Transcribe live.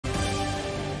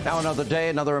Now another day,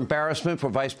 another embarrassment for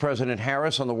Vice President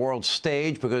Harris on the world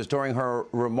stage, because during her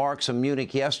remarks in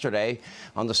Munich yesterday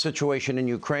on the situation in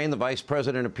Ukraine, the vice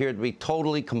president appeared to be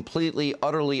totally, completely,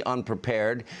 utterly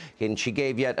unprepared. And she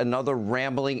gave yet another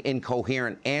rambling,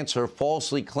 incoherent answer,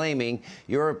 falsely claiming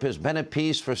Europe has been at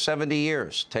peace for 70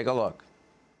 years. Take a look.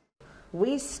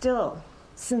 We still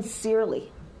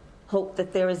sincerely hope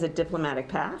that there is a diplomatic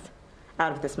path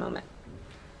out of this moment.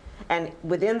 And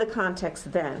within the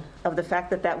context, then, of the fact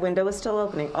that that window is still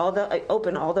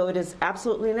although it is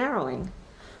absolutely narrowing,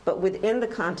 but within the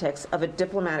context of a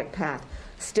diplomatic path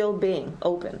still being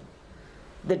open,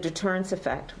 the deterrence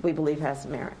effect, we believe, has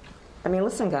merit. I mean,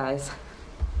 listen, guys,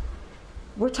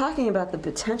 we're talking about the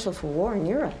potential for war in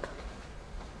Europe.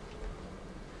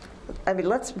 I mean,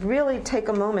 let's really take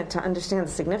a moment to understand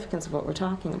the significance of what we're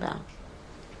talking about.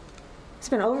 It's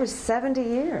been over 70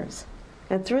 years.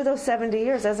 And through those 70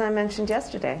 years, as I mentioned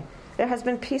yesterday, there has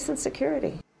been peace and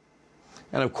security.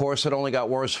 And of course, it only got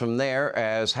worse from there,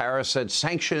 as Harris said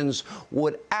sanctions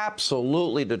would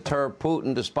absolutely deter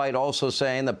Putin, despite also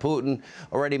saying that Putin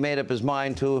already made up his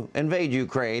mind to invade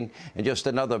Ukraine. And just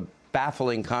another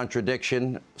baffling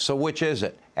contradiction. So which is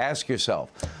it? Ask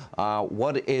yourself.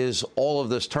 What is all of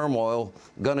this turmoil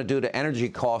going to do to energy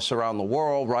costs around the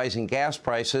world? Rising gas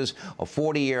prices, a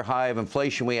 40-year high of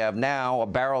inflation we have now, a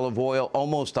barrel of oil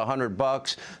almost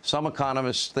 $100. Some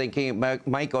economists thinking it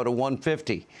might go to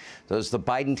 $150. Does the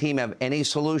Biden team have any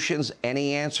solutions,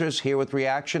 any answers? Here with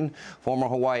reaction, former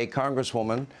Hawaii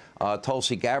Congresswoman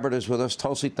Tulsi Gabbard is with us.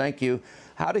 Tulsi, thank you.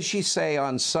 How did she say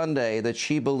on Sunday that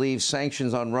she believes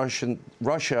sanctions on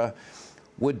Russia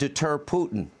would deter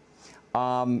Putin?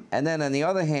 And then, on the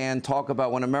other hand, talk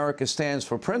about when America stands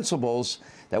for principles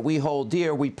that we hold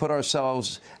dear, we put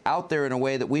ourselves out there in a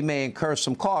way that we may incur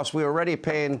some costs. We're already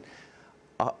paying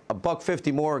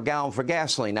 $1.50 more a gallon for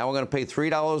gasoline. Now we're going to pay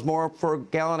 $3 more for a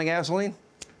gallon of gasoline?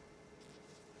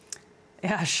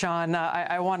 Yeah, Sean,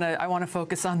 I want to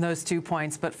focus on those 2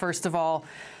 points. But first of all,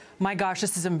 my gosh,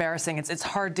 this is embarrassing. It's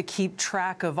hard to keep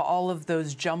track of all of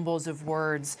those jumbles of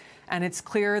words. And it's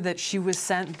clear that she was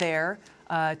sent there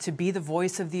to be the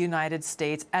voice of the United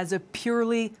States as a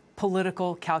purely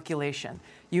political calculation.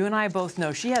 You and I both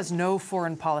know she has no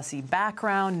foreign policy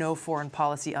background, no foreign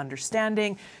policy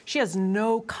understanding. She has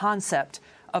no concept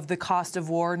of the cost of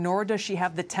war, nor does she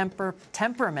have the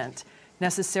temperament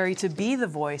necessary to be the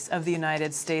voice of the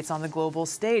United States on the global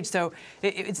stage. So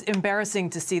it's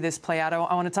embarrassing to see this play out. I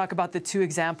want to talk about the 2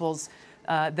 examples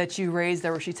that you raised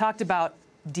there, where she talked about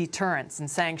deterrence and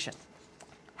sanction.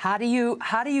 How do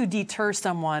you deter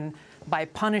someone by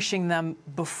punishing them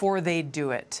before they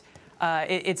do it?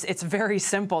 It's very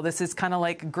simple. This is kind of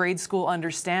like grade school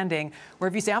understanding, where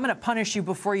if you say, I'm going to punish you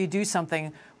before you do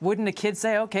something, wouldn't a kid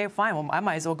say, OK, fine, well, I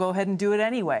might as well go ahead and do it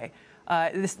anyway?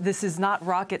 This is not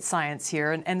rocket science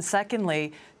here. And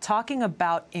secondly, talking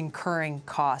about incurring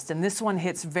cost. And this one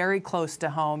hits very close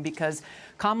to home, because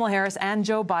Kamala Harris and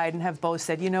Joe Biden have both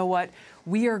said, you know what,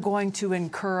 we are going to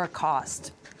incur a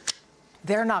cost.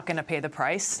 They're not going to pay the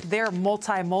price. They're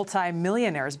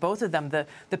multi-millionaires, both of them.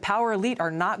 The power elite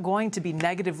are not going to be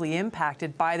negatively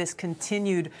impacted by this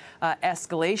continued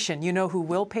escalation. You know who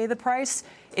will pay the price?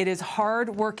 It is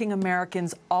hard-working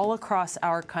Americans all across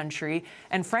our country,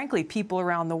 and frankly, people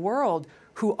around the world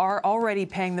who are already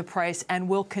paying the price and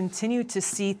will continue to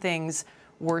see things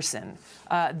worsen.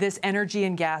 This energy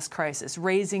and gas crisis,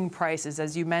 raising prices,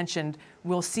 as you mentioned,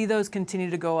 we'll see those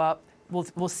continue to go up.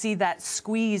 We'll see that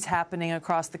squeeze happening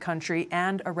across the country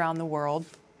and around the world.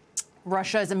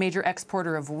 Russia is a major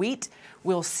exporter of wheat.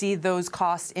 We'll see those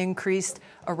costs increased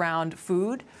around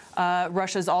food.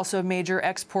 Russia is also a major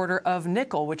exporter of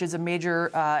nickel, which is a major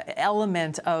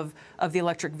element of the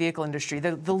electric vehicle industry.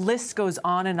 The list goes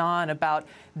on and on about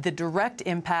the direct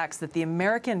impacts that the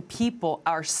American people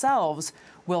ourselves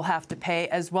will have to pay,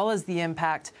 as well as the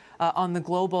impact on the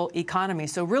global economy.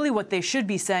 So really what they should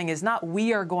be saying is not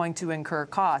we are going to incur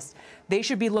costs. They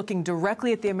should be looking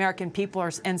directly at the American people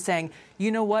and saying, you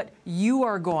know what, you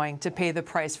are going to pay the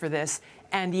price for this.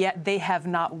 And yet they have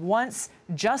not once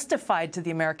justified to the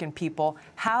American people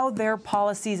how their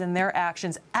policies and their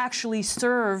actions actually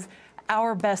serve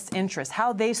our best interests,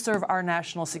 how they serve our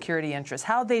national security interests,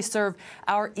 how they serve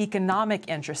our economic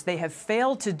interests. They have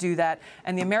failed to do that,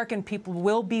 and the American people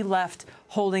will be left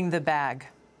holding the bag.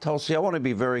 Tulsi, I want to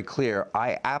be very clear.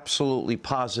 I absolutely,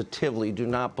 positively do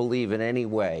not believe in any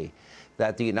way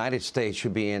that the United States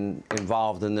should be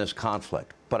involved in this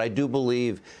conflict. But I do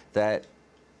believe that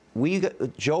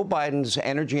Joe Biden's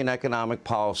energy and economic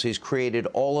policies created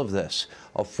all of this,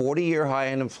 a 40-year high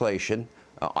in inflation,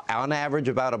 on average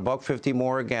about $1.50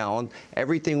 more a gallon.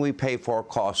 Everything we pay for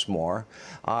costs more.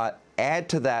 Add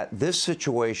to that this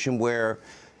situation where,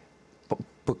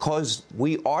 because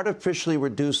we artificially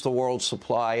reduced the world's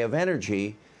supply of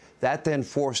energy, that then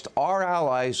forced our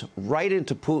allies right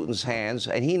into Putin's hands,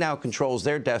 and he now controls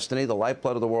their destiny, the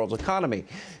lifeblood of the world's economy.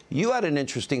 You had an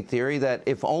interesting theory that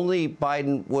if only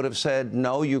Biden would have said,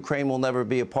 no, Ukraine will never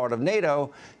be a part of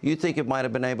NATO, you think we might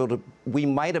have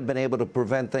been able to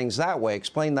prevent things that way.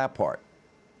 Explain that part.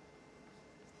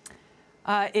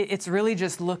 It's really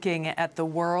just looking at the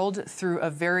world through a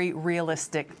very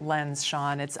realistic lens,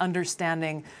 Sean. It's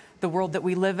understanding the world that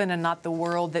we live in and not the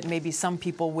world that maybe some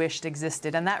people wished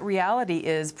existed. And that reality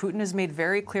is Putin has made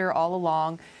very clear all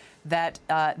along that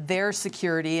their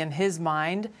security, in his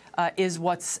mind, is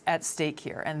what's at stake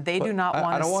here. And they do not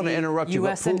want to see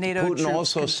U.S. and NATO troops. Putin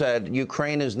also said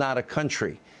Ukraine is not a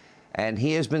country. And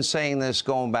he has been saying this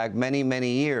going back many,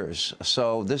 many years.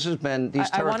 So this has been, these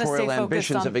territorial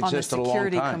ambitions have existed a long time. On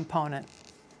the security component.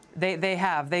 They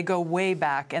have. They go way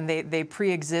back, and they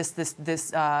pre-exist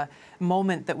this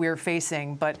moment that we're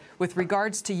facing. But with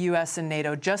regards to U.S. and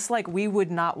NATO, just like we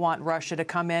would not want Russia to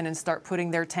come in and start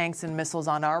putting their tanks and missiles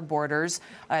on our borders,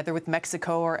 either with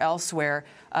Mexico or elsewhere,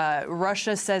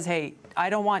 Russia says, hey, I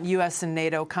don't want U.S. and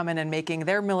NATO coming and making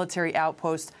their military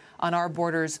outposts on our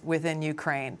borders within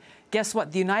Ukraine. Guess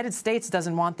what? The United States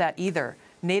doesn't want that either.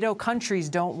 NATO countries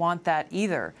don't want that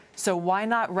either. So why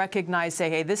not recognize, say,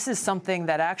 hey, this is something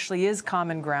that actually is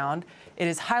common ground. It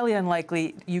is highly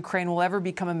unlikely Ukraine will ever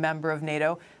become a member of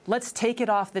NATO. Let's take it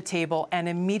off the table, and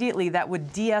immediately that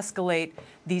would de-escalate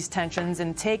these tensions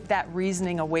and take that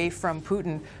reasoning away from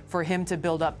Putin for him to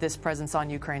build up this presence on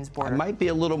Ukraine's border. I might be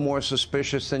a little more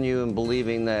suspicious than you in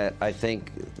believing that I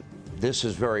think this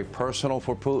is very personal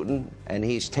for Putin, and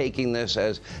he's taking this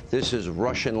as this is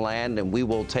Russian land and we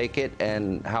will take it,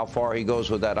 and how far he goes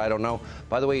with that, I don't know.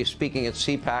 By the way, he's speaking at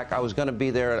CPAC. I was going to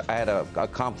be there. I had a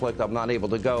conflict. I'm not able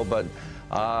to go, but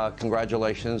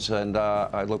congratulations, and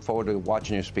I look forward to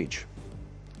watching your speech.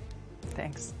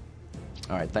 Thanks.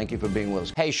 All right, thank you for being with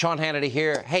us. Hey, Sean Hannity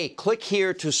here. Hey, click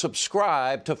here to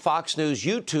subscribe to Fox News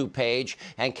YouTube page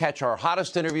and catch our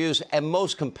hottest interviews and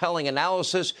most compelling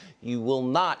analysis. You will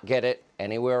not get it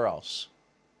anywhere else.